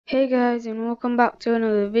Hey guys, and welcome back to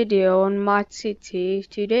another video on Mad City.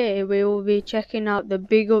 Today we will be checking out the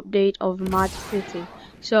big update of Mad City.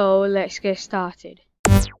 So let's get started.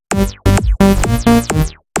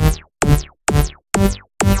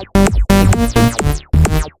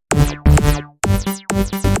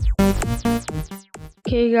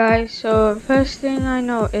 Okay guys, so first thing I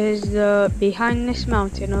know is behind this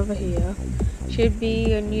mountain over here should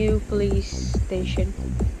be a new police station.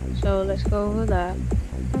 So let's go over there.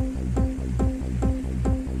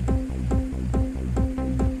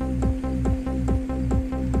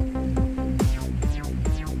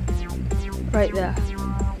 Right there.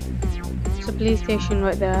 It's a police station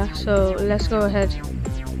right there. So let's go ahead,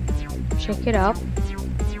 check it out.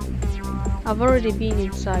 I've already been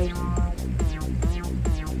inside.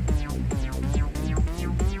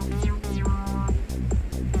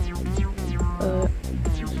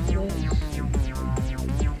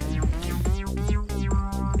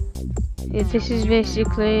 This is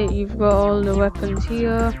basically, you've got all the weapons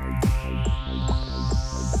here,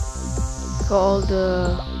 got all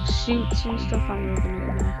the suits and stuff.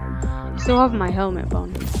 I still have my helmet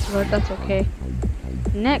on, but that's okay.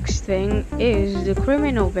 Next thing is the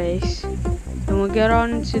criminal base, and we'll get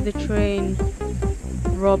on to the train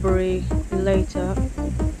robbery later.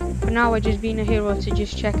 For now, we're just being a hero to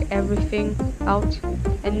just check everything out,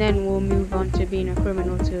 and then we'll move on to being a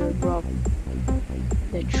criminal to rob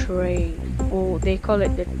the train, or they call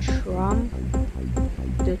it the tram,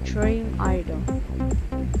 the train, I don't know.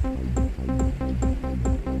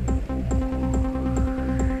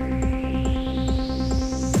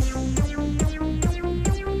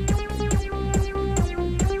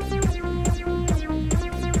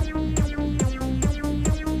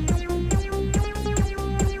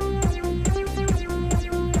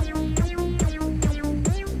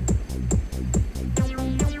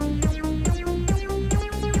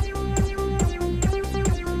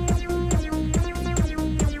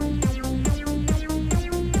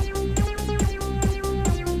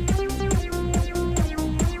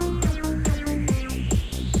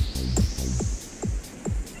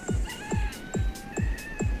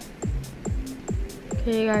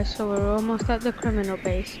 Okay guys, so we're almost at the criminal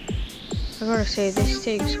base. I gotta say, this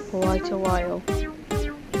takes quite a while.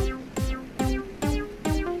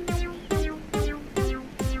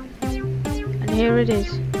 And here it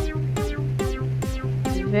is.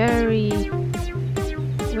 Very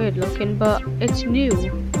weird looking, but it's new.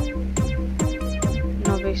 And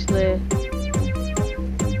obviously,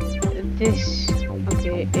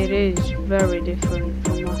 it is very different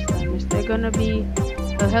from last time. Is there gonna be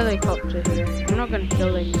a helicopter here? I'm not gonna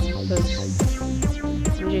kill anyone because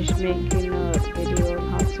I'm just making a video on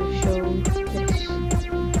how to show this.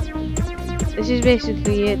 This is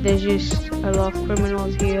basically it. There's just a lot of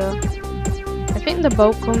criminals here. I think the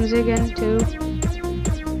boat comes again too.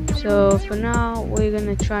 So for now, we're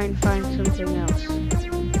gonna try and find something else.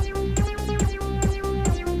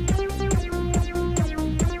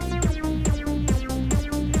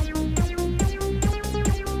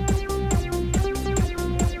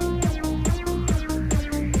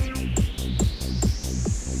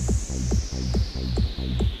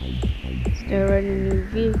 There are any new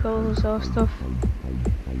vehicles or stuff?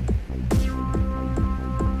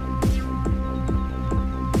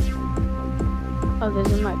 Oh,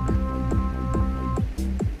 there's a mic.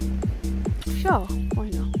 Sure, why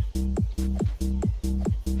not?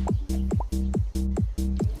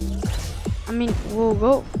 I mean, we'll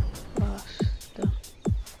go faster.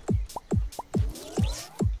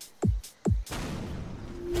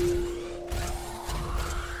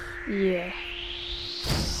 Yeah.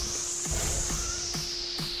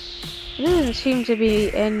 There doesn't seem to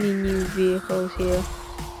be any new vehicles here.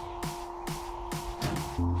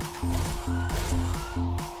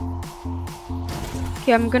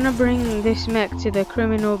 Okay, I'm gonna bring this mech to the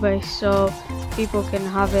criminal base so people can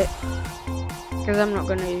have it, because I'm not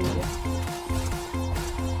gonna use it.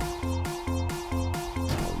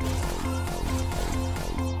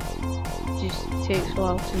 It just takes a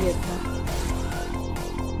while to get there.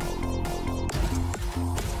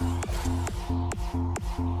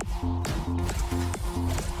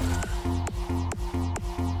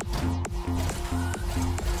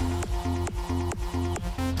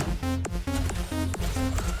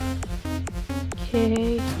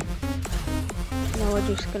 Okay, now we're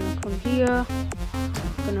just gonna come here,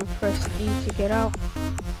 gonna press E to get out.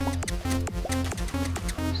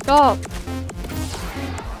 Stop!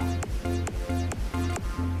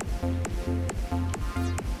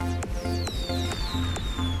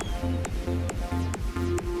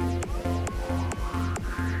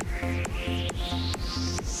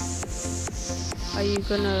 Are you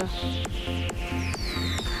gonna...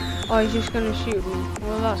 Oh, he's just gonna shoot me.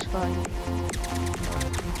 Well, that's fine.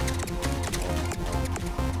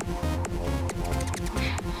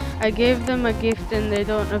 I gave them a gift and they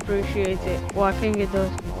don't appreciate it. Well, I think it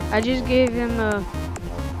does. I just gave him a...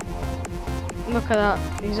 Look at that.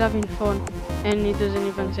 He's having fun. And he doesn't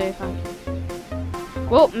even say thank you.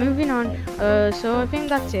 Well, moving on. So I think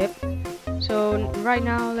that's it. So right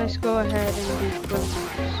now, let's go ahead and do criminals.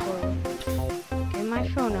 So, get my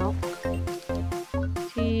phone out.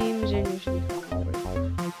 Teams and usually.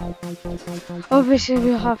 Obviously,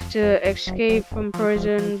 we'll have to escape from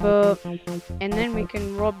prison, and then we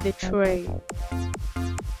can rob the train.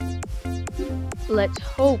 Let's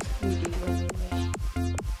hope we do anyway.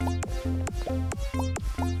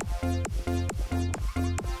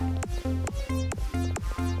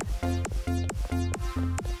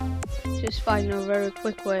 Just find a very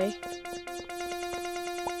quick way.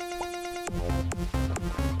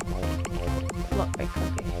 Lockpick,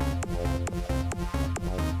 okay.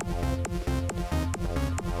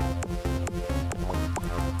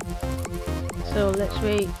 So let's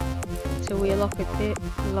wait till we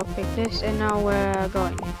lockpick this, and now we're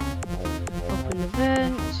going. Open the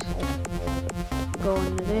vent, go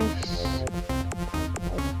into this.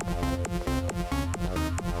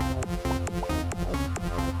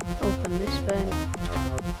 Open this vent.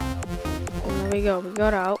 And there we go, we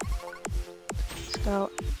got out. Let's go.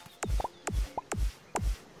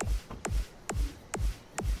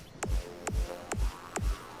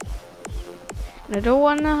 I don't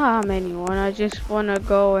want to harm anyone, I just want to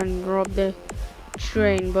go and rob the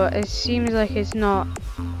train, but it seems like it's not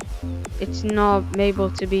able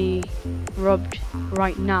to be robbed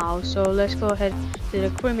right now. So let's go ahead to the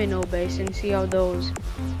criminal base and see how those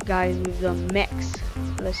guys with the mechs,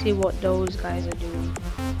 let's see what those guys are doing.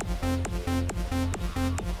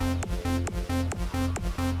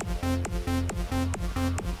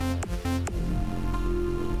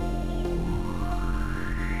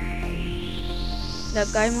 That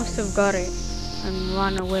guy must have got it and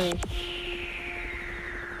run away.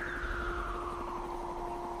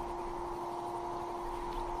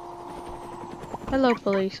 Hello,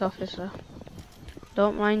 police officer.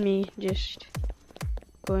 Don't mind me, just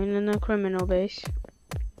going in a criminal base.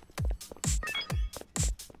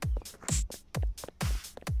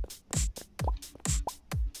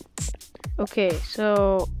 Okay,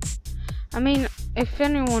 so I mean, if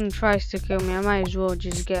anyone tries to kill me, I might as well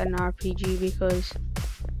just get an RPG because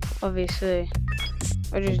obviously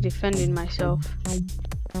I'm just defending myself.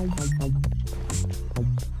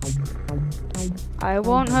 I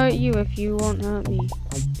won't hurt you if you won't hurt me.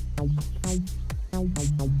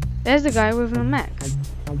 There's the guy with the mech.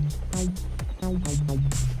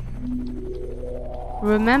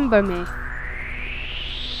 Remember me.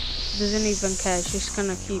 Doesn't even care, it's just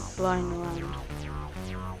gonna keep flying around.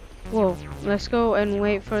 Whoa, let's go and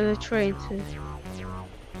wait for the train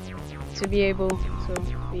to be able to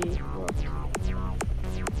be robbed.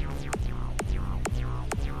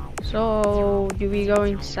 So, do we go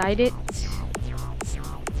inside it?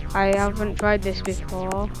 I haven't tried this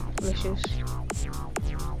before. Let's just...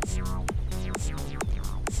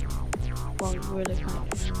 Well, you really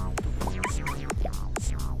can't.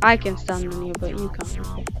 I can stand on you, but you can't.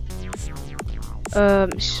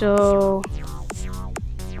 Okay. So...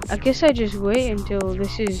 I guess I just wait until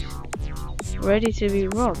this is ready to be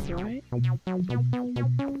robbed, right?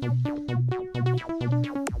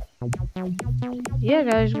 Yeah,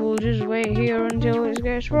 guys, we'll just wait here until it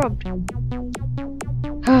gets robbed.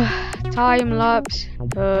 Time lapse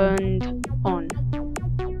turned on.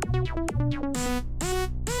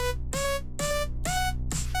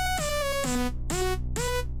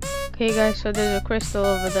 Okay, guys, so there's a crystal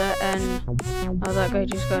over there, and oh, that guy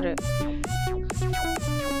just got it.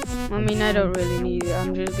 I mean, I don't really need it.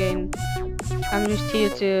 I'm just here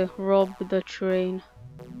to rob the train.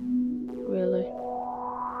 Really.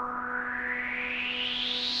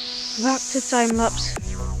 Back to time lapse.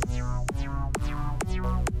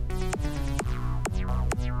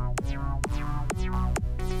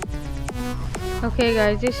 Okay,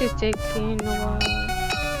 guys, this is taking a while.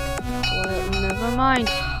 Well, never mind.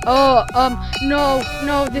 Oh,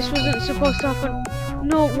 no, this wasn't supposed to happen.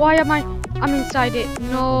 No, why am I'm inside it.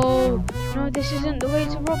 No, this isn't the way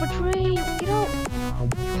to rob a train. Get out.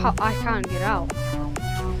 I can't get out.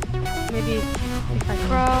 Maybe if I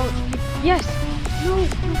crouch. Yes. No.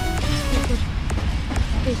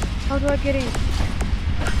 Okay, how do I get in?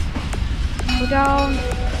 Go down.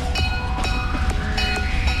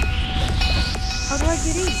 How do I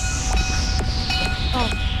get in? Oh.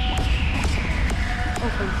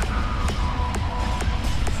 Open.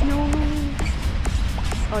 No.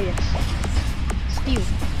 Oh yes. Steal.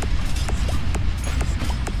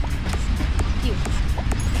 Steal.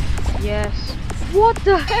 Yes. What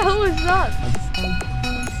the hell was that?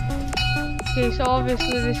 Okay, so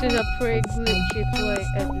obviously this is a pretty glitchy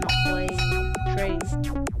not plane, train.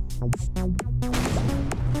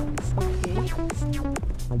 Okay.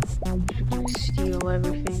 Just gonna steal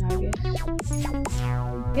everything, I guess.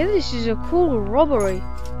 Yeah, this is a cool robbery.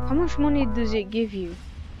 How much money does it give you?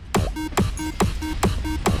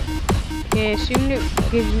 Okay, assume it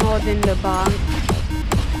gives more than the bank.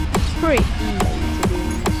 It's pretty easy to be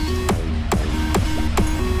honest.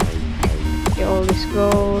 Get all this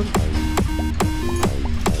gold.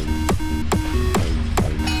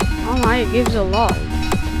 Oh my, it gives a lot.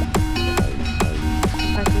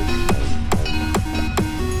 I think.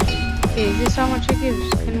 Okay, is this how much it gives?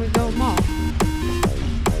 Can we go more?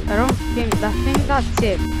 I think that's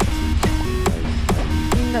it. I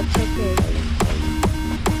think that's okay.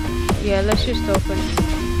 Yeah, let's just open it.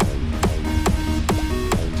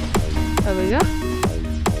 There we go.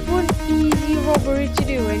 One easy robbery to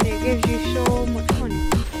do and it gives you so much money.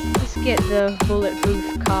 Let's get the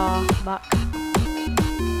bulletproof car back.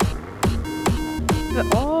 But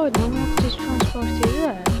oh, now we have to transport it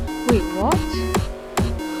there. Wait, what?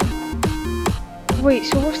 Wait,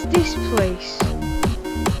 so what's this place?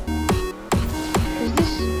 Is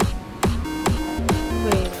this...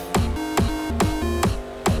 Wait.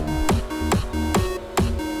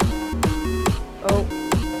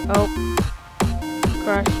 Oh.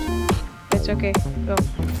 Crashed. It's okay. Go.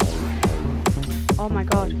 Oh my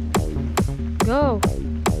god. Go!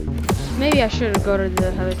 Maybe I should go to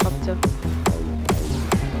the helicopter.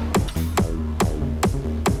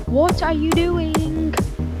 What are you doing?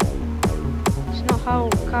 It's not how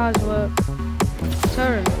cars work.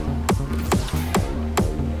 Turn.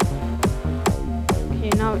 Okay,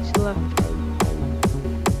 now it's left.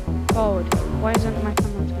 Forward. Why isn't my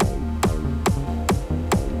camera turning?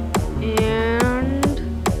 And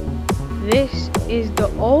this is the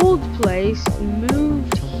old place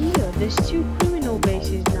moved here. There's 2 criminal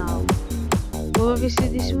bases now. Well, obviously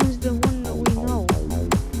this one's the one that we know.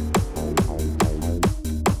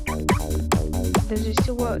 Does it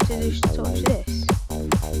still work to just touch this?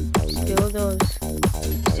 Still does.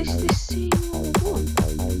 Is this the same old one?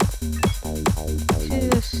 This is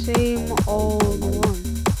the same old one.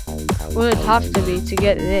 Well, it'd have to be to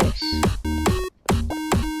get this.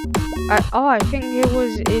 I think it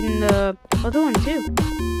was in the other one too.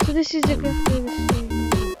 So this is exactly the same.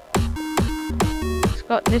 It's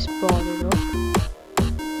got this boarded up.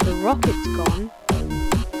 The rocket's gone.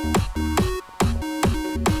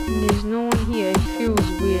 And there's no one here. It feels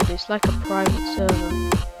weird. It's like a private server.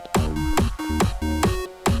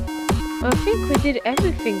 I think we did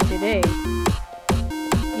everything today.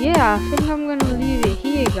 Yeah, I think I'm gonna leave it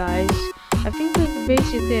here, guys. I think we've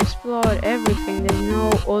basically explored everything. There's no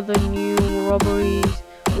other new robberies.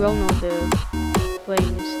 We all know the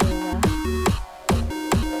plane is still there.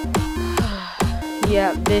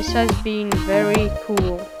 Yeah, this has been very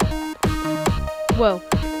cool. Well,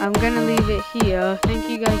 I'm gonna leave it here. Thank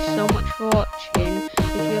you guys so much for watching.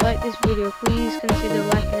 If you like this video, please consider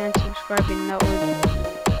liking and subscribing.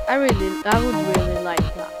 I would really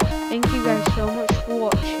like that. Thank you guys so much for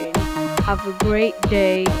watching. Have a great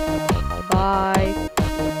day. Bye.